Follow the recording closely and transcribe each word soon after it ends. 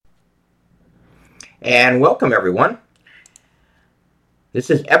And welcome, everyone.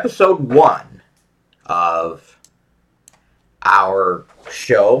 This is episode 1 of our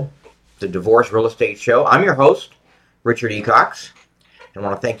show, the Divorce Real Estate Show. I'm your host, Richard E. Cox, and I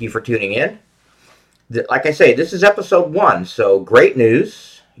want to thank you for tuning in. Like I say, this is episode 1, so great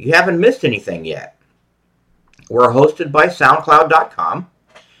news. You haven't missed anything yet. We're hosted by SoundCloud.com,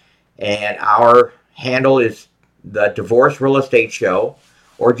 and our handle is the Divorce Real Estate Show,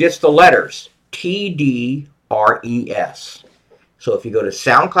 or just the letters, TDRES. So if you go to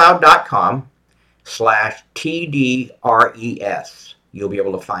SoundCloud.com/TDRES, you'll be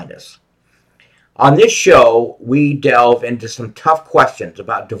able to find us. On this show, we delve into some tough questions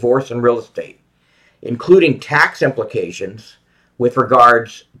about divorce and real estate, including tax implications with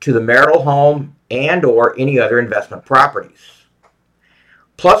regards to the marital home and or any other investment properties.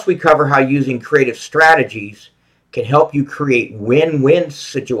 Plus, we cover how using creative strategies can help you create win-win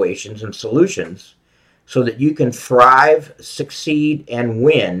situations and solutions so that you can thrive, succeed, and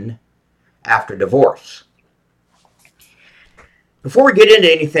win after divorce. Before we get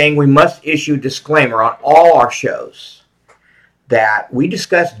into anything, we must issue a disclaimer on all our shows that we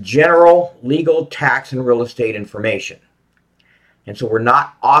discuss general legal, tax, and real estate information. And so we're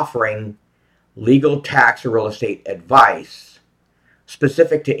not offering legal, tax, or real estate advice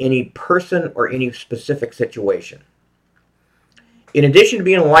specific to any person or any specific situation. In addition to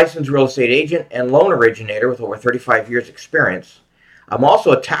being a licensed real estate agent and loan originator with over 35 years experience, I'm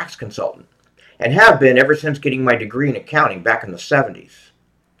also a tax consultant and have been ever since getting my degree in accounting back in the 70s.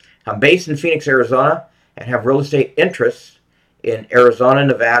 I'm based in Phoenix, Arizona, and have real estate interests in Arizona,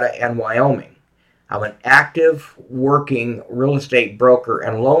 Nevada, and Wyoming. I'm an active working real estate broker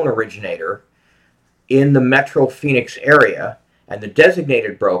and loan originator in the Metro Phoenix area and the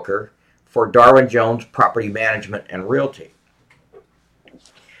designated broker for Darwin Jones Property Management and Realty.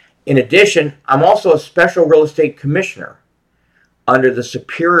 In addition, I'm also a special real estate commissioner under the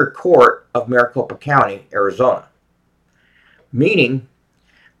Superior Court of Maricopa County, Arizona, meaning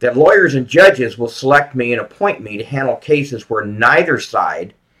that lawyers and judges will select me and appoint me to handle cases where neither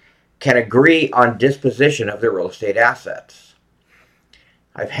side can agree on disposition of their real estate assets.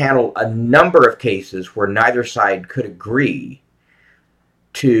 I've handled a number of cases where neither side could agree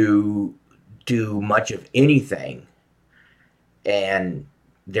to do much of anything, and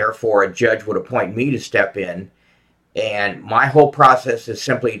therefore a judge would appoint me to step in, and my whole process is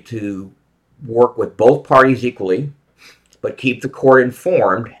simply to work with both parties equally, but keep the court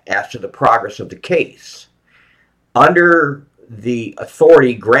informed as to the progress of the case. Under the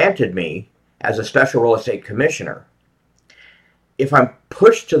authority granted me as a special real estate commissioner, if I'm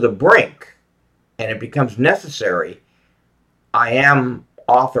pushed to the brink and it becomes necessary, I am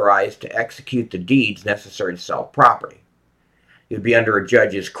authorized to execute the deeds necessary to sell property. It would be under a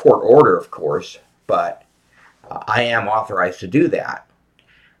judge's court order, of course, but I am authorized to do that.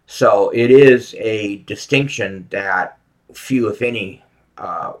 So it is a distinction that few, if any,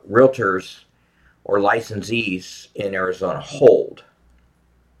 realtors or licensees in Arizona hold.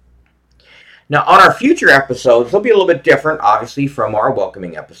 Now, on our future episodes, they'll be a little bit different, obviously, from our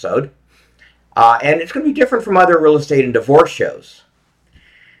welcoming episode. And it's going to be different from other real estate and divorce shows.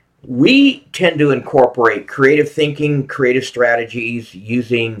 We tend to incorporate creative thinking, creative strategies,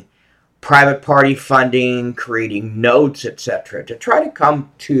 using private party funding, creating notes, etc., to try to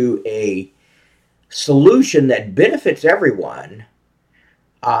come to a solution that benefits everyone,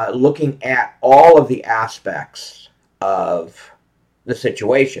 looking at all of the aspects of the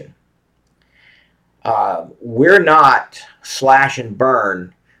situation. We're not slash and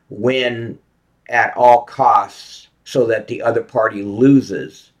burn, win at all costs so that the other party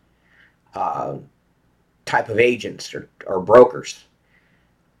loses type of agents or brokers.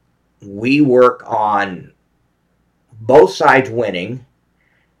 We work on both sides winning,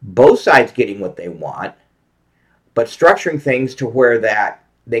 both sides getting what they want, but structuring things to where that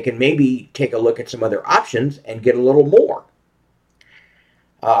they can maybe take a look at some other options and get a little more.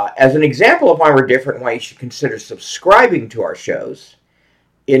 As an example of why we're different and why you should consider subscribing to our shows,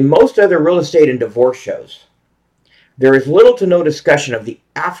 in most other real estate and divorce shows, there is little to no discussion of the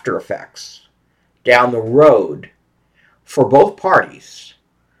after effects down the road for both parties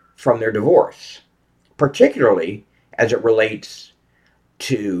from their divorce, particularly as it relates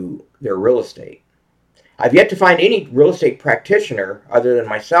to their real estate. I've yet to find any real estate practitioner, other than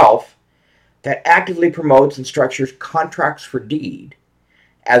myself, that actively promotes and structures contracts for deed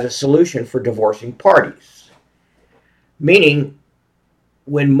as a solution for divorcing parties. Meaning,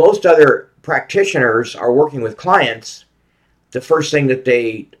 when most other practitioners are working with clients, the first thing that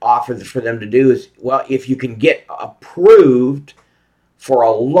they offer for them to do is, well, if you can get approved for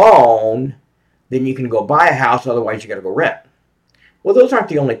a loan, then you can go buy a house, otherwise you got to go rent. Well, those aren't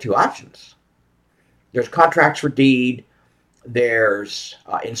the only two options. There's contracts for deed, there's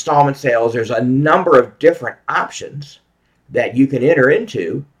installment sales, there's a number of different options that you can enter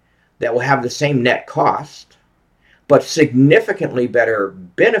into that will have the same net cost, but significantly better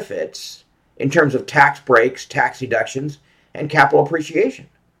benefits in terms of tax breaks, tax deductions, and capital appreciation.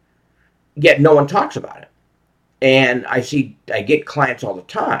 Yet no one talks about it. And I get clients all the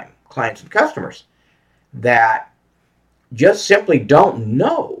time, clients and customers, that just simply don't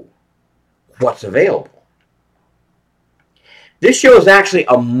know what's available. This show is actually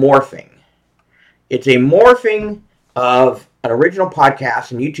a morphing. It's a morphing of an original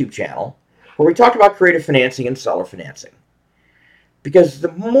podcast and YouTube channel where we talked about creative financing and seller financing. Because the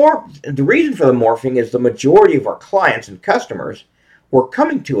reason for the morphing is the majority of our clients and customers were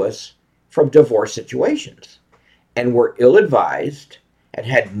coming to us from divorce situations and were ill-advised and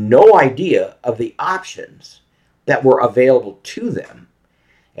had no idea of the options that were available to them.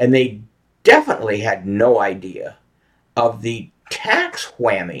 And they definitely had no idea of the tax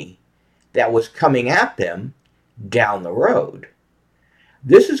whammy that was coming at them down the road.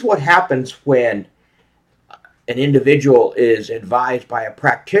 This is what happens when an individual is advised by a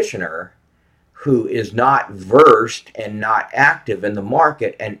practitioner who is not versed and not active in the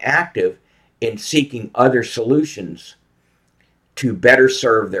market and active in seeking other solutions to better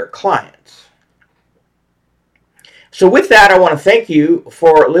serve their clients. So with that, I want to thank you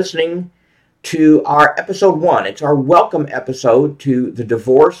for listening to our episode 1. It's our welcome episode to the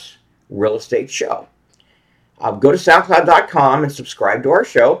Divorce Real Estate Show. Go to SoundCloud.com and subscribe to our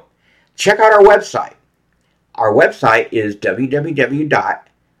show. Check out our website. Our website is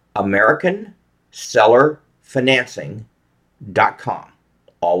www.AmericanSellerFinancing.com.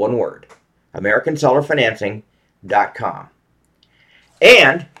 All one word. AmericanSellerFinancing.com.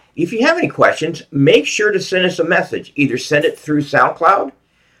 And if you have any questions, make sure to send us a message. Either send it through SoundCloud,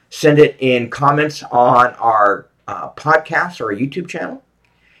 send it in comments on our podcast or our YouTube channel,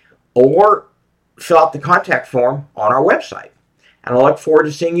 or fill out the contact form on our website. And I look forward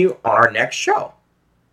to seeing you on our next show.